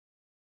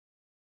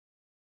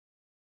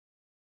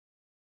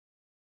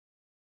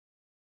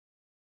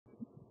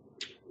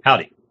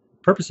Howdy.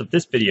 The purpose of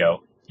this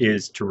video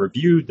is to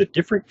review the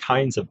different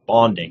kinds of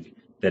bonding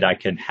that I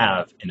can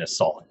have in a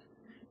solid.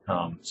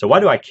 So why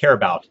do I care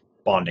about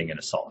bonding in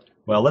a solid?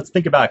 Well, let's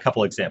think about a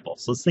couple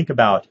examples. Let's think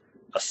about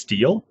a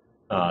steel,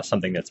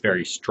 something that's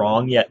very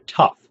strong yet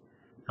tough.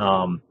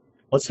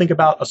 Let's think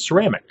about a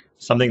ceramic,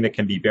 something that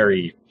can be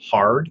very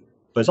hard,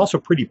 but is also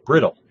pretty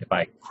brittle. If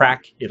I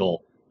crack,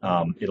 it'll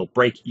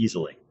break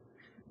easily.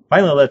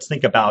 Finally, let's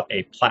think about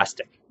a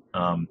plastic.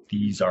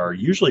 These are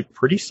usually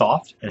pretty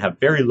soft and have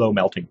very low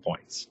melting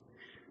points.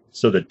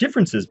 So the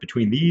differences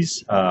between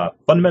these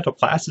fundamental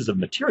classes of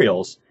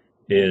materials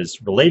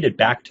is related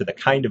back to the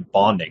kind of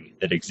bonding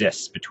that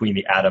exists between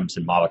the atoms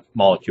and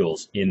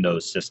molecules in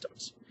those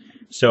systems.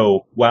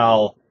 So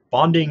while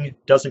bonding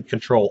doesn't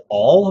control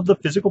all of the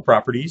physical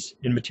properties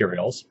in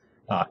materials,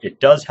 it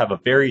does have a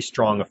very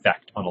strong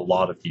effect on a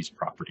lot of these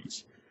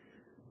properties.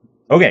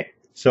 Okay,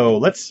 so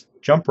let's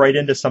jump right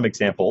into some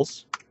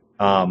examples.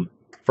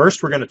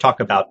 First, we're going to talk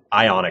about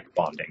ionic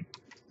bonding.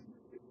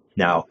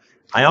 Now,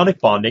 ionic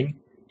bonding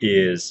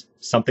is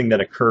something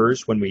that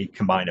occurs when we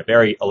combine a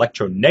very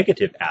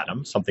electronegative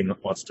atom, something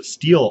that wants to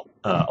steal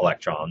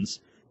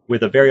electrons,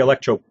 with a very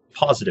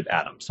electropositive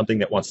atom, something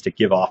that wants to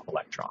give off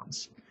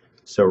electrons.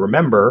 So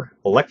remember,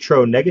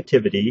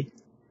 electronegativity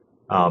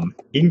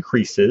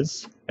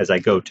increases as I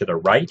go to the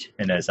right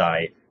and as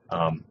I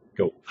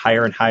go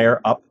higher and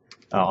higher up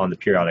on the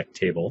periodic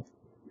table,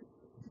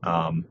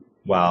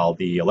 while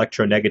the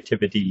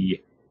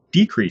electronegativity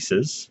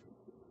decreases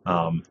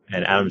and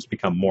atoms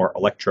become more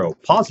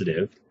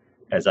electropositive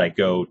as I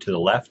go to the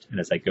left and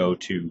as I go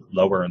to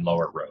lower and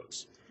lower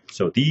rows.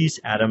 So these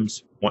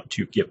atoms want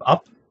to give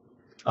up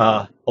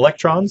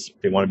electrons,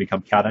 they want to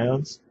become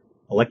cations.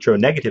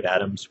 Electronegative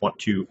atoms want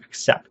to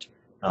accept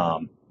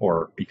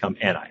or become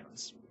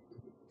anions.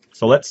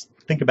 So let's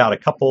think about a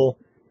couple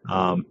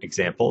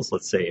examples.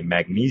 Let's say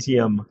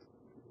magnesium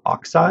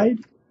oxide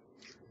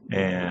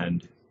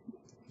and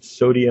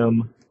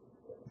sodium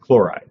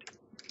chloride.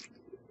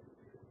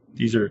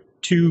 These are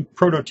two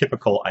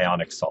prototypical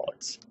ionic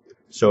solids.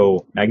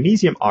 So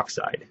magnesium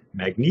oxide.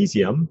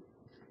 Magnesium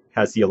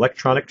has the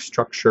electronic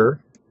structure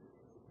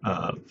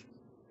of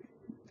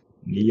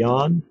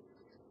neon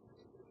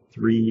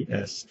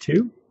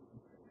 3s2,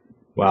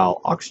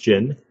 while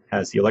oxygen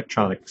has the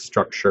electronic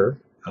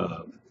structure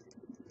of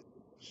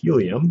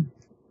helium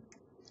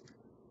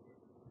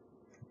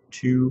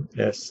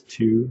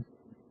 2s2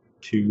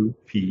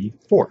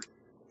 2p4.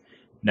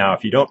 Now,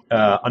 if you don't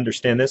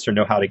understand this or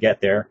know how to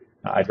get there,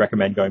 I'd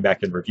recommend going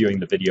back and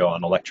reviewing the video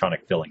on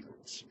electronic filling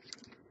rules.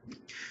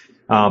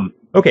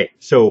 Okay,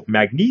 so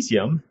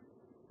magnesium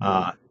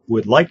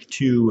would like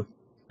to,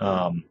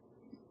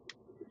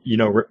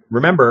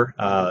 remember,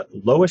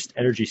 lowest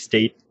energy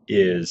state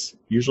is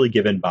usually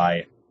given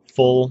by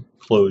full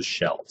closed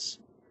shells.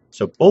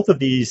 So both of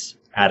these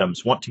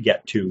atoms want to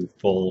get to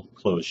full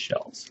closed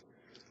shells.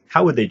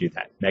 How would they do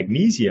that?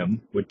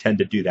 Magnesium would tend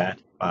to do that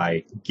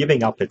by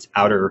giving up its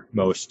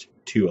outermost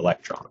 2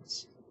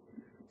 electrons.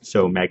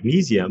 So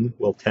magnesium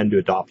will tend to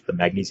adopt the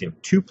magnesium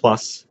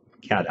 2+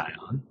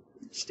 cation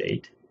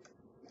state,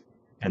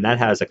 and that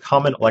has a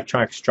common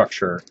electronic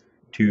structure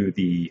to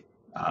the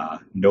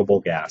noble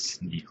gas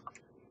neon.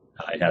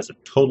 It has a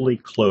totally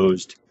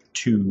closed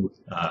 2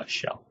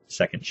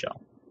 second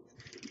shell.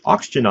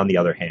 Oxygen, on the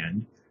other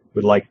hand,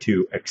 would like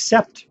to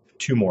accept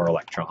 2 more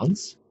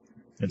electrons,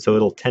 and so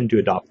it'll tend to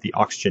adopt the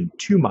oxygen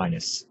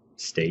 2-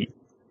 state,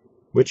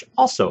 which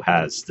also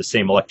has the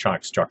same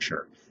electronic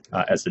structure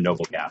as the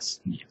noble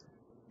gas neon.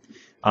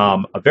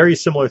 A very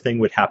similar thing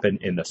would happen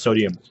in the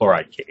sodium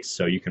chloride case,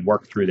 so you can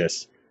work through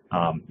this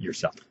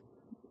yourself.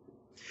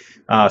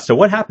 So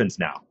what happens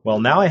now? Well,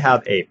 now I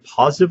have a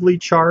positively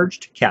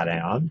charged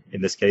cation.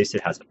 In this case,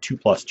 it has a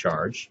 2+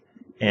 charge,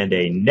 and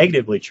a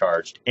negatively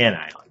charged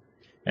anion.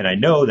 And I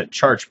know that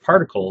charged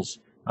particles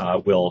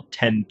will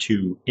tend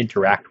to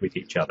interact with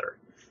each other.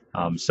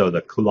 So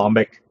the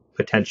Coulombic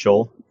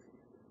potential,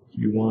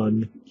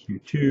 Q1,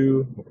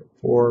 Q2, over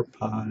 4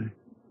 pi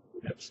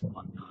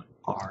epsilon naught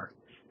R.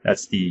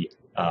 That's the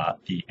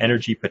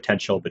energy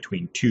potential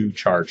between 2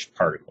 charged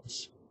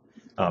particles.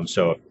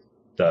 So if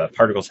the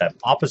particles have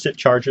opposite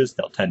charges,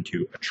 they'll tend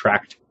to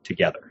attract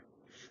together.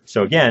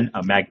 So again,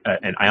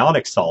 an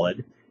ionic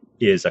solid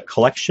is a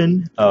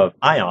collection of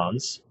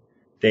ions.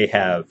 They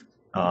have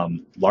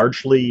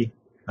largely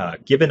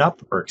given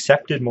up or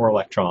accepted more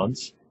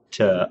electrons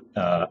to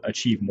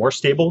achieve more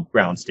stable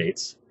ground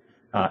states.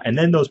 And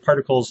then those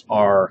particles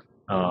are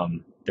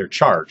they're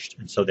charged,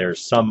 and so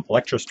there's some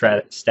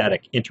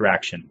electrostatic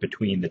interaction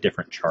between the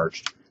different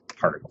charged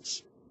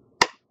particles.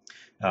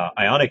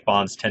 Ionic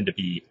bonds tend to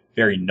be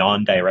very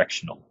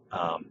non-directional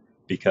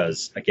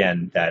because,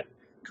 again, that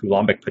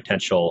Coulombic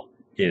potential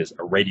is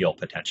a radial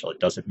potential. It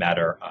doesn't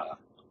matter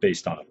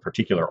based on a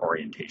particular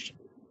orientation.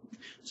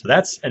 So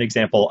that's an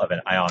example of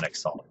an ionic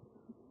solid.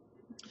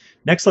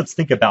 Next, let's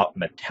think about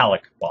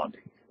metallic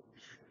bonding.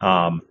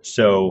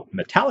 So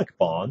metallic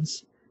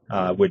bonds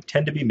would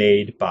tend to be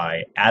made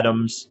by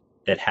atoms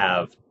that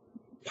have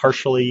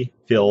partially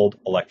filled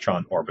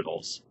electron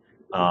orbitals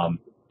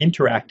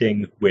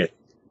interacting with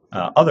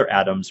other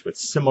atoms with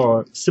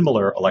similar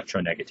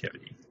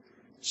electronegativity.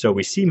 So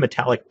we see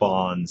metallic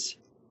bonds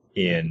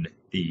in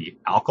the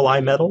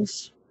alkali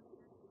metals,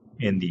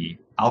 in the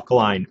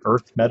alkaline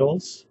earth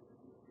metals,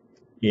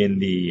 in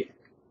the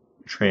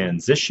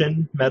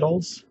transition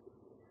metals,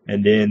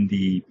 and in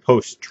the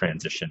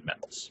post-transition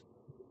metals.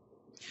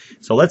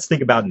 So let's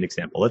think about an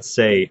example. Let's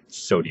say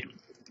sodium.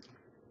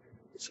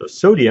 So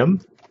sodium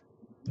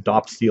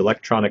adopts the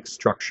electronic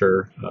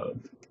structure of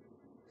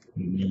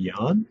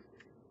neon,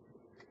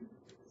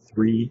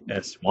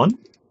 3s1.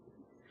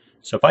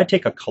 So if I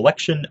take a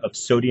collection of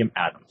sodium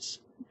atoms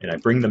and I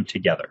bring them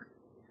together,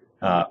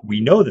 we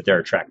know that they're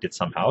attracted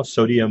somehow.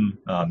 Sodium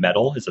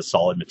metal is a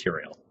solid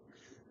material.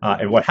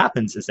 And what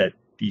happens is that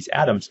these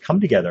atoms come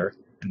together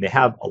and they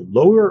have a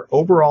lower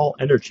overall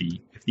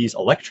energy if these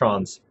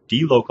electrons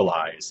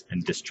delocalize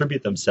and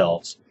distribute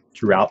themselves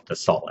throughout the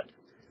solid.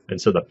 And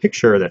so the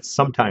picture that's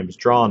sometimes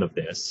drawn of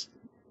this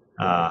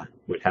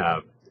would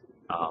have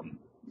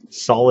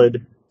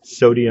solid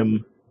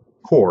sodium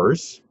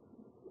cores,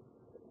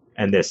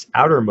 and this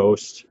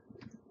outermost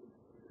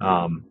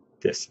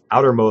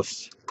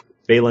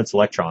valence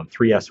electron,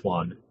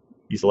 3s1,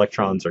 these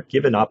electrons are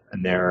given up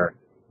and they're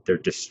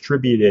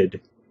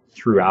distributed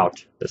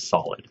throughout the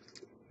solid.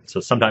 So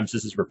sometimes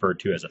this is referred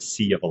to as a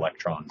sea of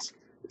electrons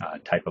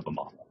type of a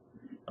model.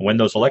 And when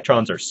those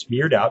electrons are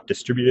smeared out,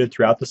 distributed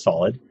throughout the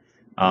solid,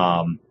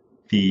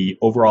 the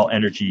overall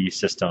energy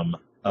system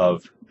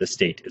of the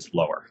state is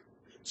lower.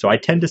 So I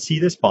tend to see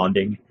this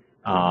bonding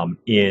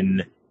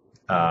in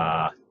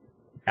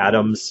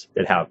atoms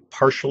that have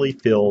partially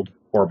filled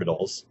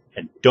orbitals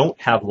and don't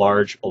have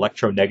large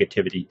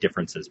electronegativity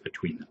differences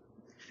between them.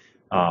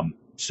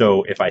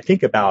 So if I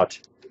think about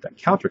the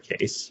counter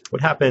case,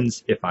 what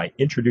happens if I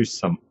introduce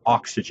some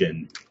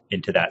oxygen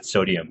into that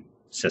sodium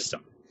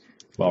system?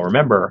 Well,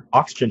 remember,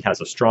 oxygen has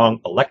a strong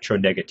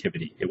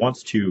electronegativity. It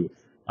wants to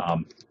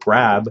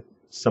grab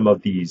some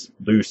of these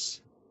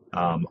loose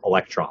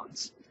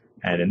electrons.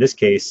 And in this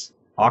case,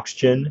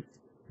 oxygen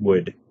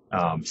would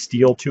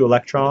steal 2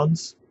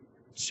 electrons,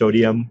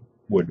 sodium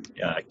would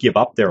give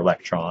up their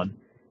electron,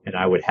 and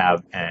I would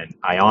have an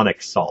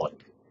ionic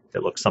solid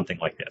that looks something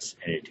like this,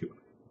 Na2O.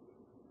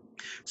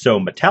 So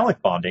metallic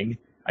bonding,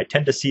 I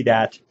tend to see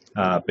that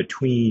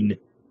between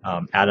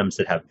atoms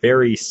that have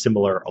very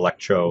similar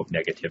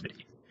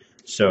electronegativity.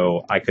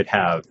 So I could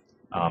have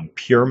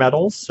pure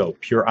metals, so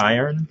pure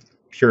iron,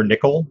 pure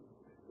nickel,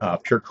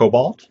 pure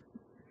cobalt,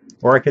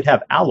 or I could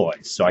have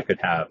alloys. So I could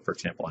have, for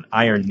example, an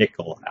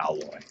iron-nickel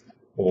alloy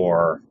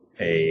or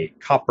a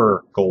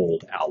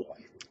copper-gold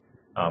alloy.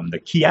 The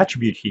key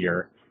attribute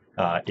here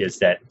is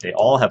that they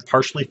all have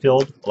partially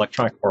filled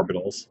electronic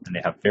orbitals and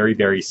they have very,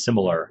 very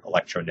similar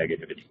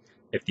electronegativity.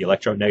 If the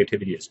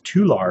electronegativity is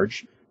too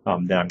large,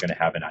 then I'm going to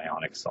have an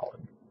ionic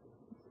solid.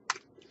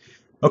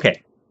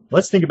 Okay,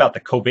 let's think about the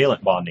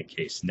covalent bonding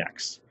case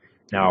next.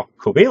 Now,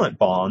 covalent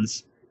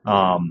bonds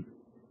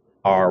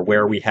are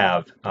where we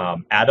have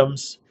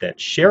atoms that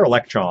share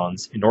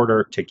electrons in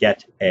order to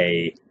get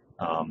a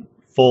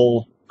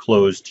full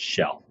closed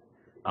shell.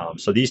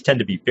 So these tend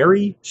to be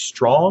very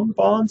strong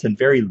bonds and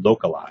very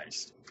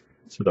localized.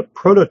 So the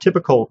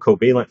prototypical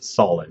covalent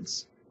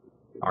solids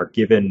are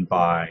given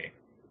by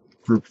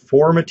group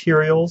 4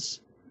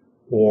 materials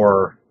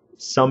or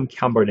some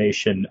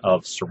combination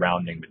of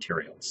surrounding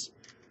materials.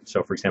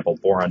 So for example,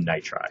 boron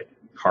nitride,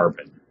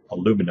 carbon,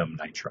 aluminum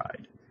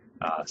nitride,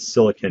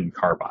 silicon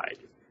carbide.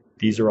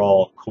 These are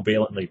all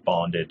covalently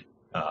bonded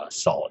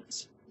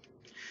solids.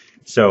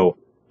 So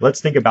let's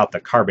think about the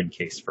carbon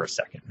case for a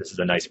second. This is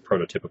a nice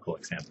prototypical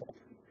example.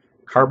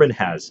 Carbon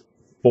has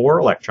 4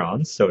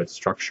 electrons, so its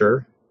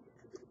structure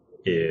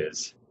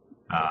is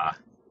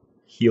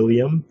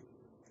helium,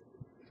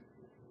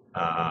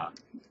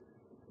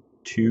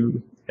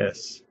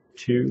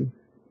 2s2,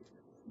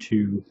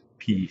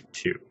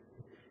 2p2.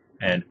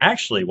 And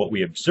actually what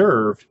we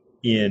observe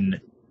in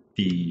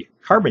the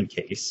carbon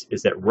case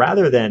is that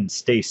rather than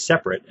stay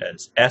separate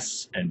as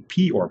s and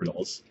p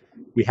orbitals,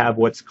 we have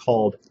what's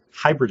called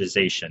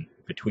hybridization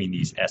between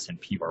these s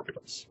and p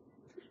orbitals.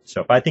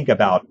 So if I think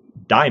about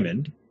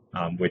diamond,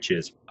 which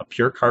is a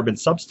pure carbon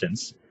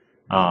substance,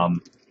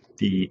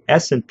 the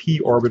s and p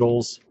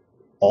orbitals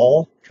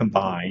all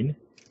combine,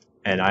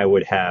 and I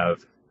would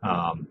have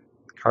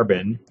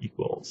carbon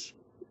equals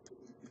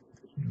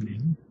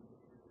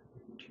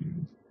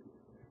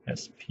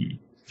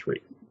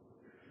 2sp3.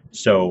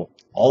 So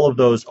all of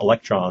those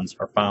electrons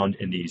are found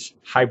in these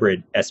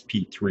hybrid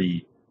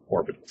sp3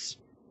 orbitals.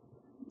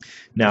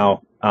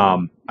 Now,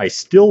 I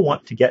still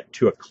want to get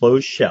to a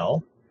closed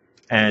shell,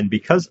 and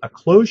because a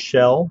closed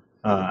shell,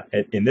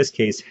 in this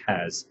case,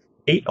 has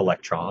 8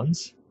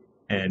 electrons,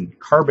 and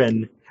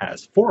carbon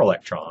has 4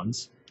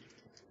 electrons,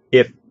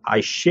 if I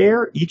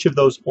share each of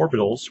those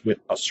orbitals with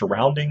a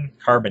surrounding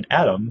carbon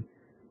atom,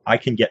 I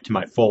can get to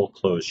my full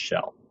closed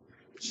shell.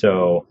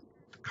 So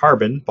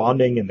carbon,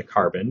 bonding in the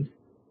carbon,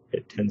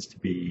 it tends to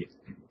be,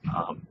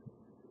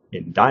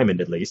 in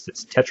diamond at least,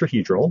 it's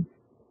tetrahedral.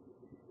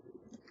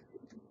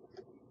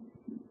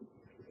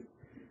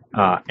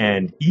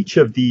 And each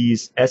of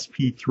these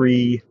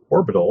sp3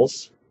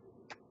 orbitals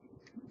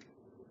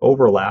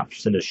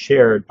overlaps and is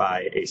shared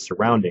by a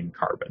surrounding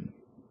carbon,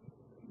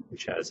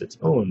 which has its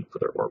own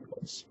other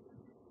orbitals.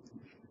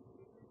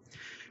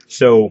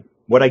 So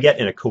what I get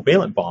in a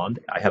covalent bond,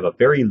 I have a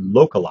very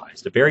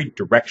localized, a very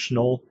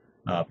directional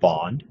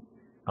bond.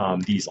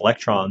 These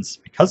electrons,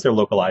 because they're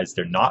localized,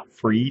 they're not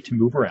free to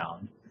move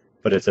around,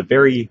 but it's a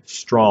very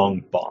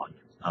strong bond.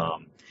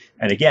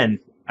 And again,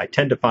 I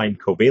tend to find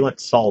covalent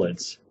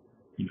solids,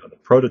 the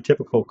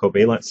prototypical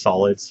covalent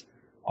solids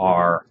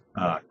are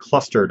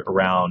clustered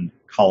around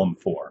column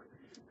 4.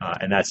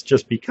 And that's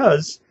just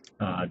because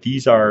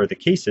these are the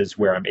cases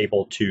where I'm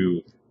able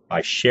to,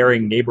 by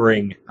sharing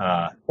neighboring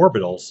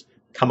orbitals,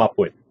 come up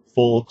with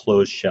full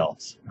closed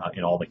shells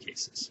in all the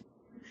cases.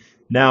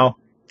 Now,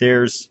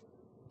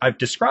 I've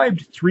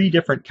described 3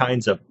 different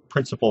kinds of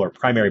principal or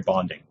primary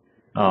bonding,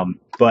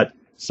 but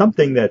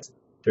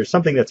there's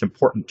something that's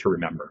important to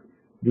remember.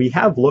 We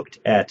have looked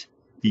at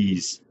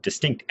these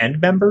distinct end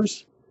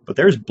members, but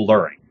there's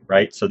blurring,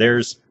 right? So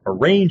there's a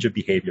range of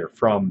behavior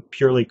from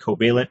purely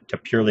covalent to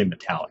purely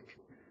metallic.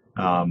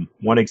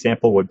 One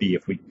example would be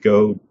if we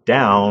go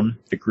down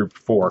the group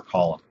 4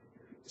 column.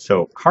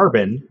 So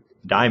carbon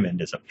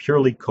diamond is a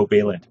purely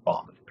covalent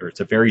bond, or it's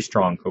a very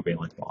strong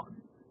covalent bond.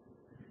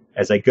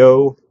 As I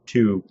go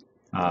to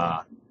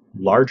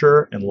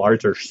larger and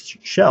larger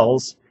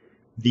shells,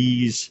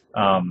 these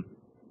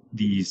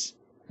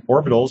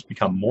orbitals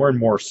become more and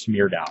more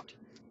smeared out,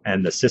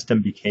 and the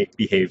system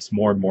behaves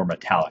more and more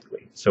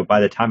metallically. So by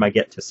the time I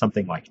get to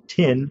something like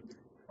tin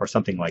or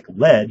something like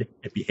lead,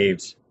 it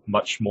behaves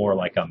much more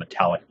like a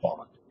metallic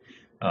bond.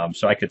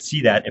 So I could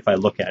see that if I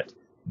look at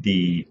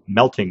the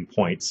melting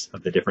points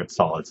of the different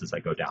solids as I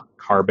go down.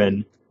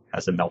 Carbon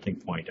has a melting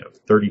point of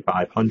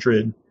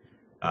 3,500.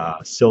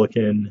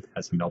 Silicon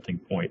has a melting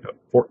point of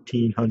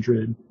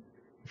 1,400.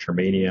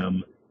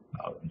 Germanium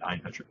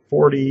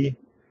 940.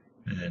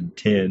 And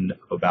tin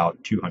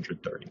about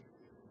 230.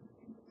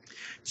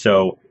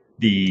 So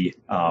the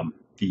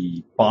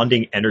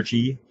bonding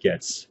energy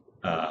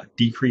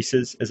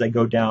decreases as I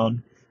go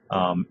down,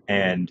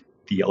 and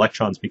the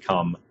electrons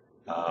become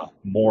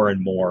more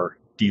and more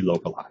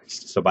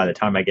delocalized. So by the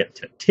time I get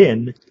to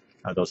tin,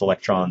 those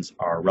electrons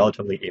are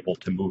relatively able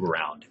to move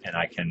around, and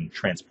I can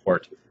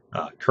transport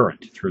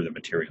current through the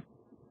material.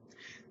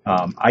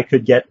 I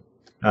could get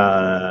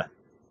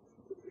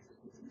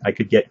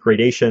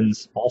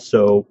gradations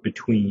also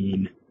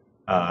between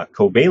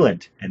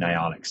covalent and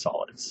ionic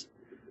solids.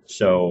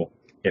 So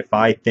if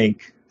I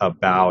think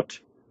about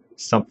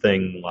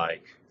something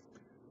like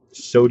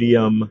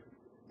sodium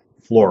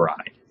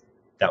fluoride,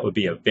 that would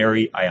be a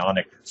very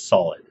ionic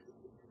solid.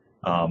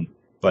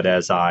 But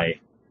as I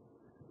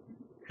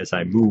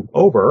move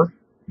over,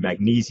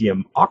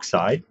 magnesium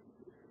oxide,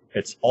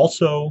 it's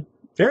also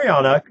very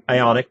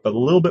ionic, but a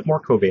little bit more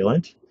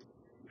covalent.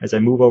 As I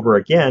move over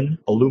again,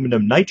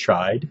 aluminum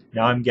nitride,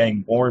 now I'm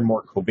getting more and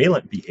more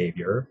covalent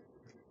behavior,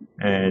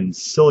 and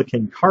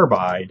silicon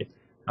carbide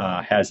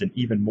has an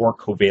even more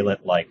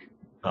covalent-like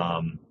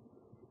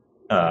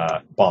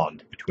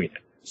bond between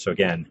it. So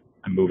again,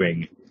 I'm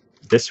moving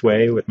this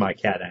way with my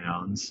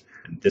cations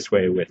and this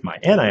way with my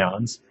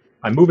anions.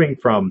 I'm moving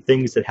from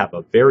things that have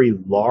a very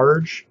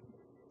large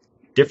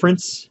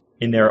difference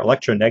in their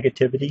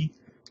electronegativity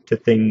to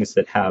things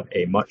that have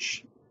a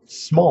much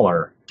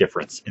smaller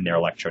difference in their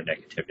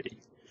electronegativity.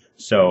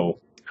 So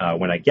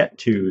when I get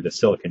to the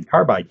silicon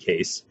carbide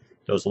case,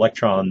 those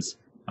electrons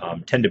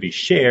tend to be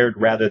shared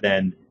rather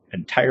than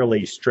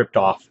entirely stripped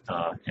off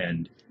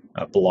and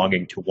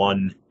belonging to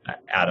one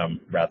atom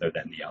rather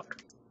than the other.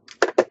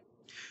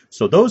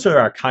 So those are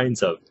our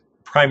kinds of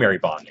primary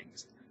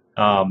bondings.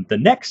 The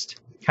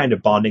next kind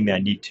of bonding that I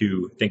need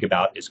to think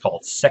about is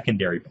called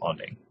secondary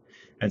bonding.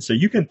 And so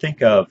you can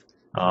think of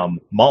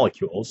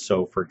molecules.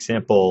 So for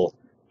example,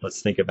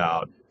 let's think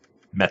about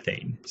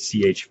methane,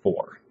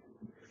 CH4.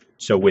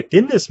 So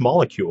within this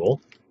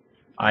molecule,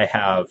 I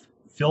have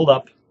filled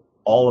up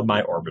all of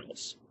my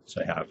orbitals.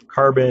 So I have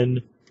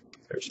carbon,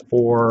 there's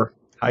 4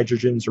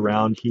 hydrogens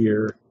around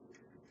here,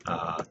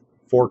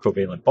 4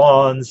 covalent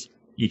bonds.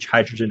 Each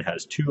hydrogen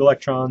has 2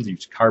 electrons,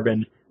 each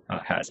carbon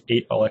has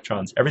 8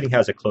 electrons. Everything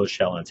has a closed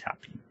shell and it's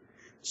happy.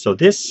 So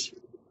this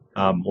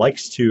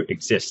likes to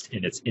exist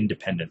in its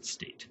independent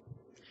state.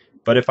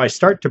 But if I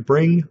start to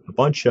bring a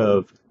bunch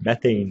of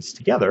methanes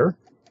together,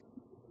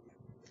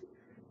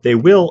 they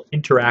will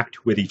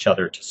interact with each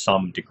other to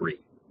some degree.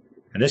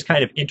 And this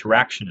kind of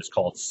interaction is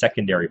called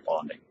secondary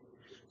bonding.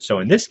 So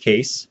in this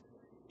case,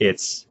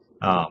 it's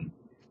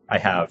I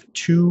have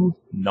 2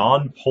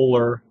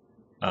 nonpolar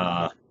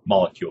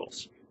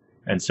molecules.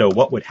 And so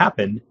what would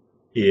happen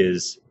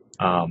is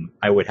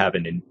I would have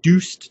an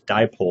induced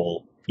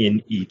dipole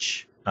in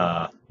each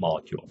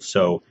molecule.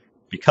 So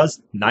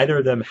because neither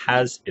of them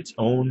has its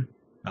own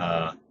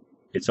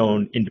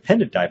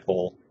independent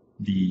dipole,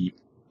 the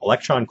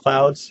electron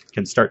clouds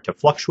can start to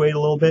fluctuate a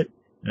little bit,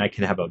 and I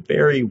can have a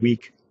very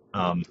weak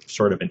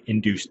sort of an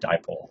induced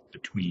dipole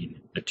between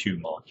the 2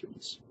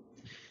 molecules.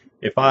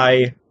 If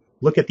I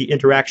look at the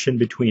interaction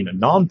between a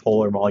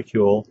nonpolar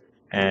molecule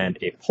and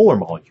a polar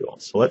molecule.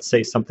 So let's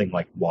say something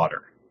like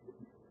water.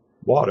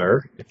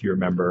 Water, if you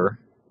remember,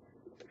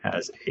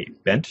 has a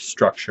bent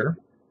structure.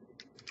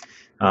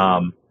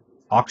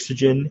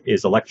 Oxygen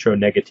is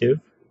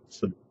electronegative,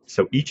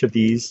 so each of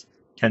these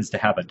tends to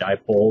have a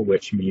dipole,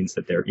 which means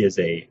that there is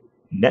a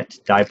net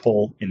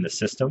dipole in the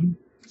system.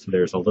 So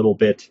there's a little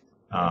bit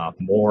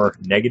more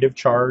negative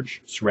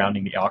charge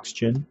surrounding the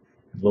oxygen,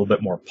 a little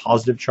bit more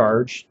positive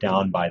charge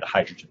down by the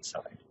hydrogen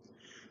side.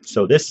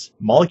 So this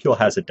molecule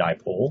has a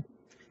dipole.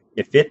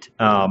 If it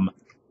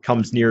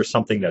comes near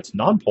something that's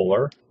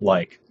nonpolar,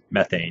 like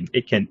methane,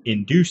 it can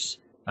induce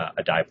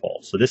a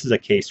dipole. So this is a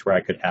case where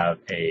I could have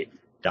a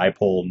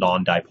dipole,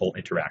 non-dipole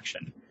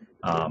interaction.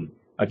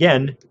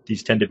 Again,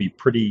 these tend to be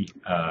pretty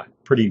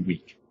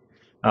weak.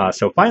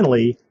 So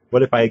finally,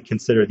 what if I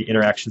consider the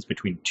interactions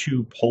between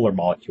two polar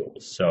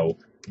molecules, so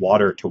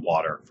water to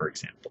water, for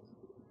example?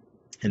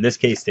 In this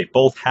case, they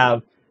both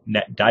have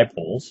net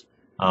dipoles,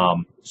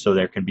 so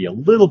there can be a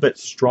little bit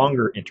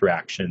stronger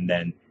interaction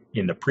than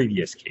in the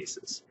previous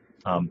cases,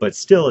 but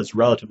still is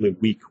relatively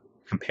weak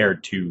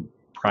compared to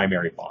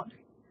primary bonding.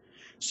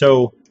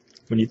 So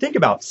when you think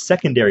about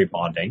secondary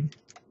bonding,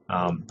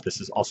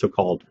 this is also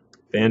called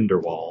van der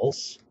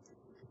Waals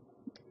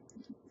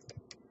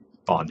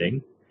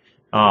bonding.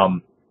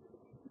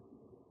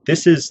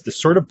 This is the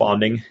sort of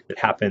bonding that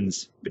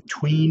happens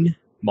between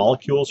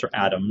molecules or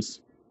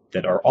atoms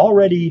that are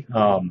already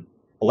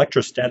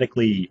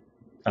electrostatically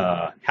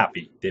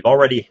happy. They've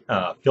already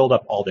filled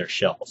up all their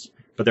shells,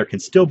 but there can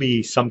still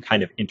be some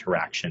kind of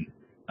interaction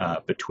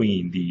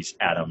between these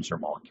atoms or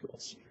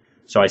molecules.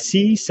 So I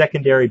see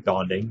secondary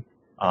bonding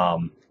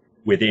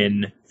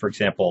within, for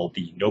example,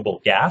 the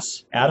noble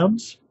gas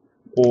atoms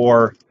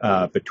or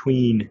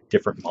between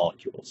different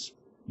molecules.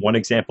 One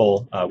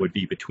example would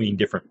be between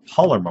different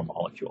polymer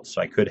molecules.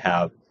 So I could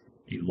have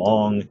a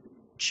long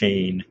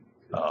chain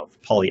of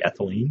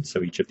polyethylene.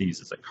 So each of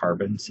these is a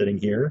carbon sitting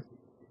here.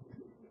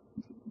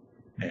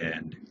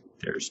 And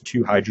there's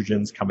two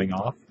hydrogens coming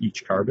off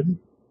each carbon.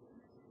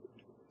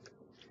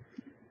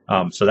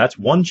 So that's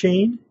one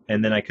chain,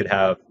 and then I could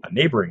have a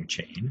neighboring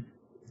chain.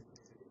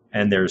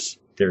 And there's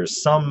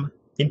some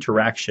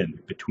interaction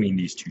between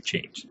these two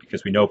chains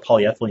because we know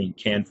polyethylene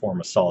can form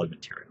a solid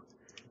material.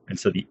 And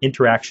so the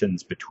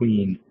interactions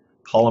between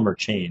polymer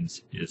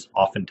chains is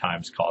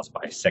oftentimes caused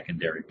by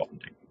secondary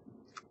bonding.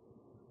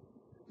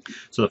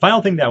 So the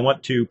final thing that I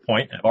want to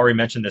point, and I've already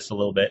mentioned this a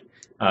little bit,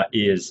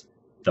 is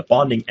the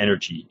bonding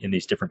energy in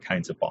these different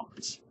kinds of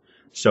bonds.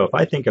 So if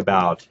I think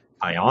about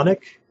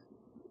ionic,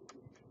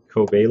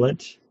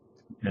 covalent,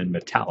 and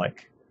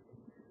metallic,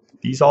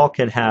 these all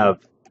can have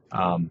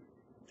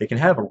they can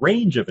have a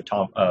range of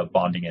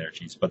bonding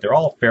energies, but they're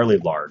all fairly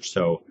large.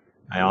 So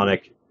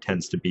ionic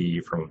tends to be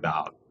from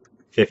about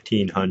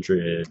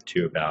 1500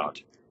 to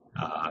about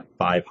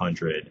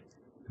 500.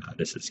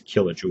 This is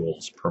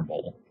kilojoules per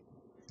mole.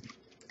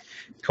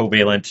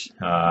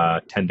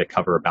 Covalent tend to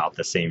cover about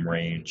the same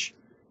range.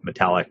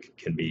 Metallic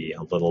can be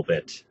a little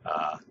bit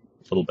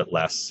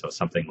less, so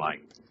something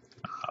like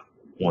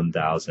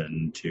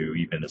 1,000 to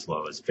even as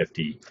low as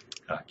 50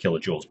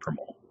 kilojoules per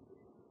mole.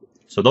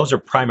 So those are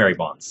primary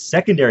bonds.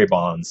 Secondary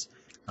bonds,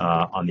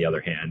 on the other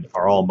hand,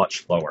 are all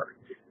much lower.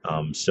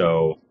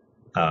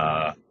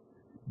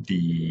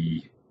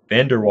 The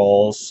van der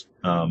Waals,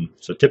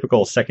 so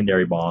typical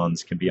secondary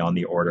bonds can be on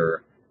the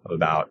order of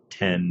about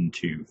 10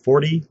 to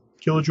 40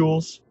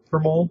 kilojoules per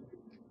mole.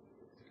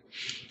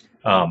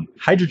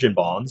 Hydrogen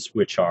bonds,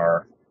 which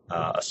are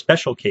a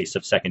special case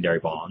of secondary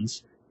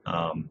bonds,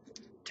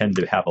 tend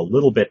to have a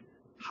little bit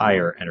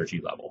higher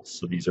energy levels.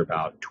 So these are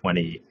about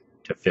 20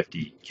 to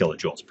 50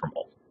 kilojoules per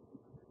mole.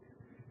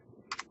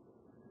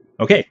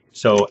 Okay,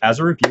 so as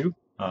a review,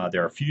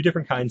 there are a few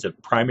different kinds of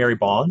primary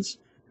bonds.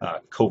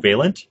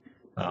 Covalent,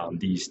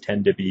 these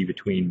tend to be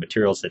between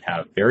materials that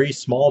have very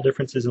small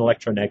differences in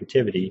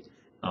electronegativity,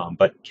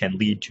 but can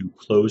lead to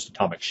closed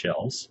atomic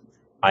shells.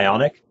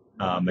 Ionic,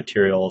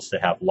 materials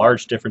that have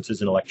large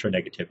differences in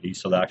electronegativity,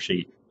 so they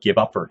actually give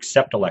up or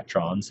accept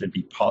electrons and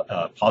be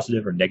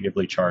positive or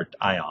negatively charged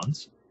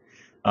ions.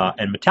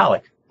 And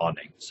metallic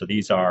bonding, so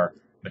these are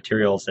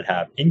materials that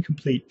have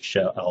incomplete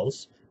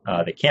shells.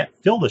 They can't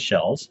fill the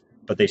shells,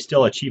 but they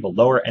still achieve a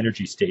lower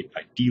energy state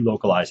by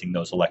delocalizing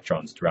those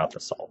electrons throughout the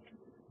solid.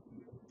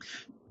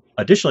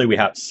 Additionally, we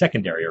have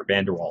secondary or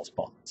van der Waals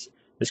bonds.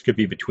 This could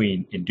be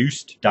between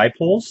induced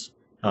dipoles,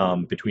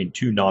 between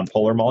two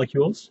nonpolar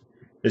molecules.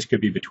 This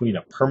could be between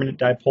a permanent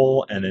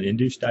dipole and an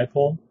induced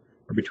dipole,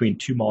 or between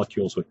two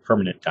molecules with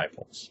permanent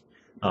dipoles.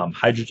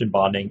 Hydrogen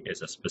bonding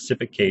is a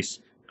specific case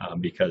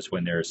because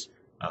when there's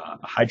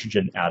a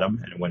hydrogen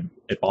atom and when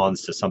it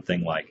bonds to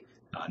something like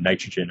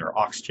nitrogen or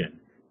oxygen,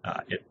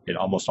 it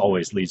almost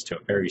always leads to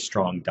a very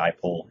strong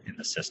dipole in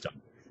the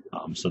system.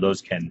 So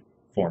those can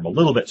form a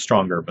little bit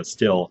stronger, but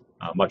still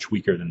much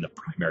weaker than the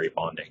primary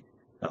bonding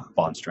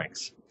bond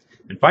strengths.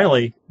 And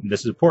finally, and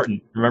this is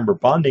important, remember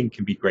bonding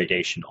can be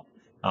gradational.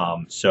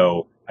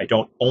 So I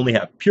don't only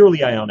have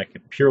purely ionic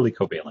and purely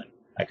covalent.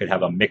 I could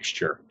have a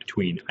mixture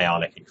between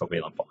ionic and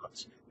covalent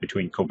bonds,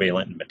 between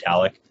covalent and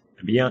metallic,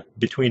 and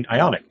between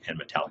ionic and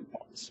metallic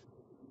bonds.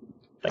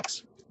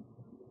 Thanks.